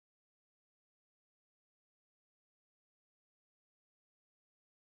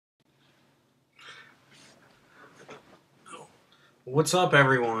What's up,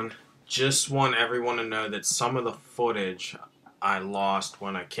 everyone? Just want everyone to know that some of the footage I lost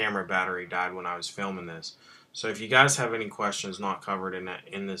when a camera battery died when I was filming this. So if you guys have any questions not covered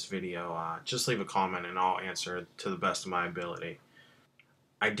in this video, just leave a comment and I'll answer to the best of my ability.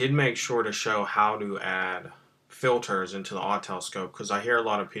 I did make sure to show how to add filters into the autel scope because I hear a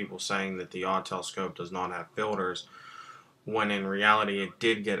lot of people saying that the autel scope does not have filters, when in reality it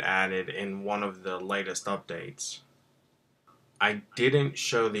did get added in one of the latest updates. I didn't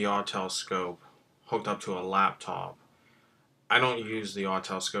show the autel scope hooked up to a laptop. I don't use the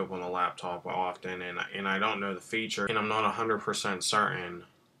autel scope on the laptop often, and I don't know the feature, and I'm not 100% certain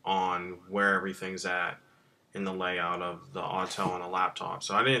on where everything's at in the layout of the autel on a laptop.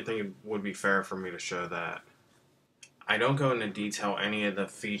 So I didn't think it would be fair for me to show that. I don't go into detail any of the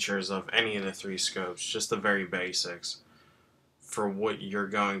features of any of the three scopes, just the very basics for what you're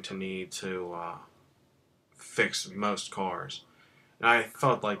going to need to fix most cars. And I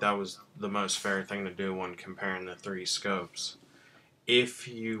felt like that was the most fair thing to do when comparing the three scopes. If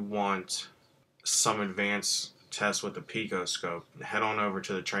you want some advanced tests with the picoscope, head on over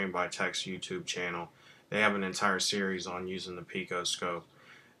to the Train by Tech's YouTube channel. They have an entire series on using the picoscope.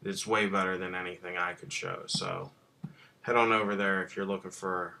 It's way better than anything I could show. So head on over there if you're looking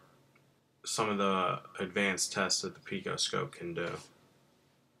for some of the advanced tests that the picoscope can do.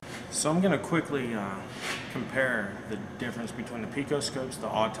 So I'm going to quickly compare the difference between the picoscopes, the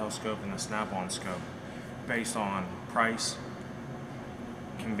autel scope, and the snap-on scope based on price,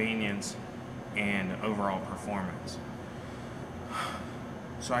 convenience, and overall performance.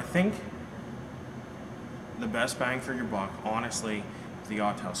 So I think the best bang for your buck, honestly, is the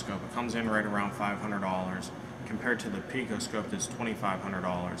autel scope. It comes in right around $500 compared to the picoscope that's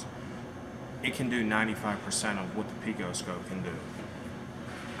 $2,500. It can do 95% of what the picoscope can do.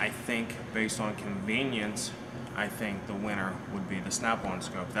 I think based on convenience, I think the winner would be the snap-on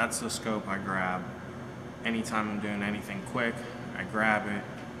scope. That's the scope I grab anytime I'm doing anything quick. I grab it,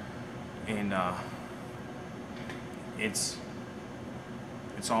 and it's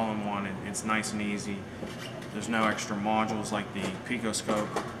all in one. It's nice and easy. There's no extra modules like the picoscope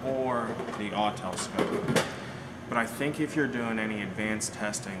or the autel scope. But I think if you're doing any advanced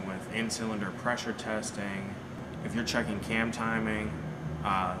testing with in-cylinder pressure testing, if you're checking cam timing,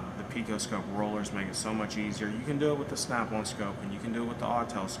 the picoscope rollers make it so much easier. You can do it with the snap-on scope and you can do it with the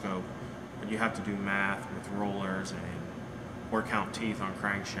autel scope, but you have to do math with rollers or count teeth on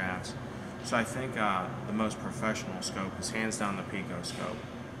crankshafts. So I think the most professional scope is hands down the picoscope.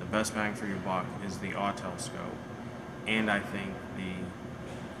 The best bang for your buck is the autel scope, and I think the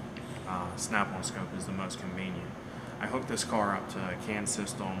snap-on scope is the most convenient. I hooked this car up to a CAN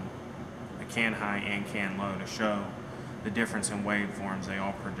system, a CAN high and CAN low, to show the difference in waveforms they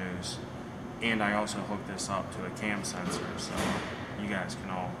all produce, and I also hooked this up to a cam sensor, so you guys can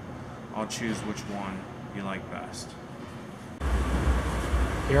all choose which one you like best.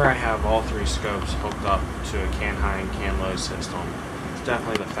 Here I have all three scopes hooked up to a CAN high and CAN low system. It's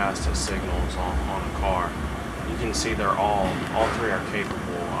definitely the fastest signals on a car. You can see they're all three are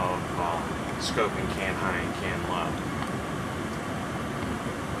capable of scoping CAN high and CAN low.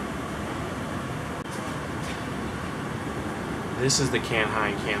 This is the CAN high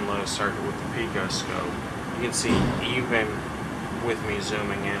and CAN low circuit with the picoscope. You can see even with me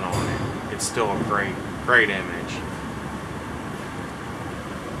zooming in on it, it's still a great image.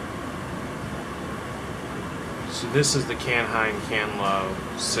 So this is the CAN high and CAN low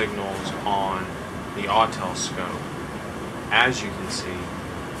signals on the autel scope. As you can see,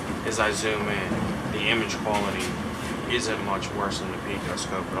 as I zoom in, the image quality isn't much worse than the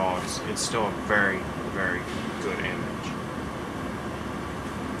picoscope at all. It's still a very good image.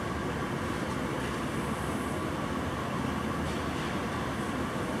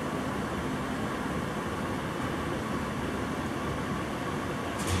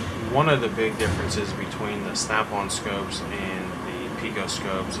 One of the big differences between the snap-on scopes and the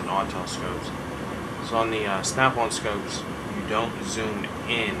picoscopes and autel scopes. So on the snap-on scopes, you don't zoom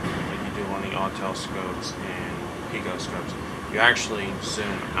in like you do on the autel scopes and picoscopes. You actually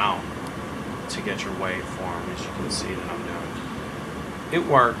zoom out to get your waveform, as you can see that I'm doing. It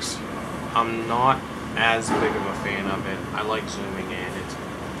works. I'm not as big of a fan of it. I like zooming in.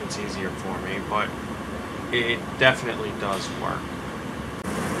 It's easier for me, but it definitely does work.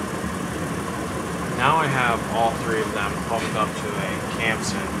 Now I have all three of them hooked up to a cam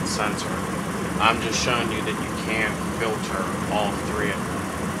sensor. I'm just showing you that you can filter all three of them.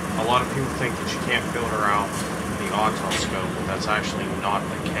 A lot of people think that you can't filter out the autel scope, but that's actually not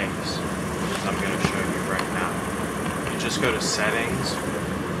the case, as I'm going to show you right now. You just go to settings,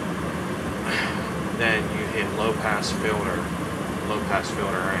 then you hit low pass filter. low-pass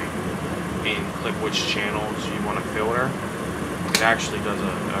filter, right, and click which channels you want to filter, it actually does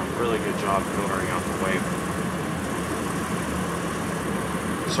a really good job filtering out the wave.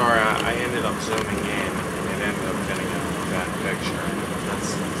 Sorry, I ended up zooming in, and it ended up getting a bad picture.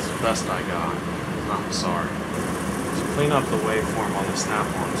 That's the best I got. I'm sorry. To clean up the waveform on the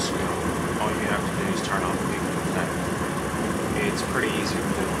snap-on scope, all you have to do is turn on peak effect. It's pretty easy to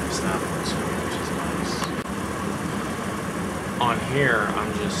do on the snap-on scope, which is nice. On here,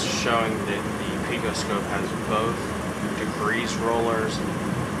 I'm just showing that the picoscope has both degrees rollers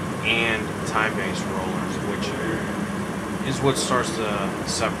and time-based rollers, which is what starts to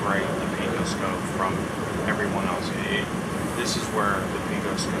separate the picoscope from everyone else. This is where the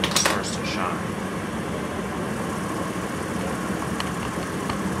picoscope starts to shine.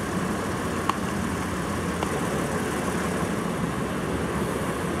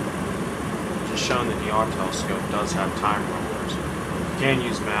 Just showing that the autel scope does have time rollers. You can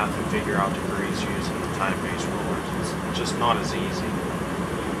use math and figure out degrees using the time-based rollers. It's just not as easy.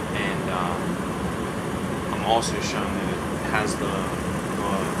 And I'm also showing that it has the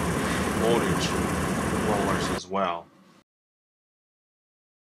voltage rollers as well.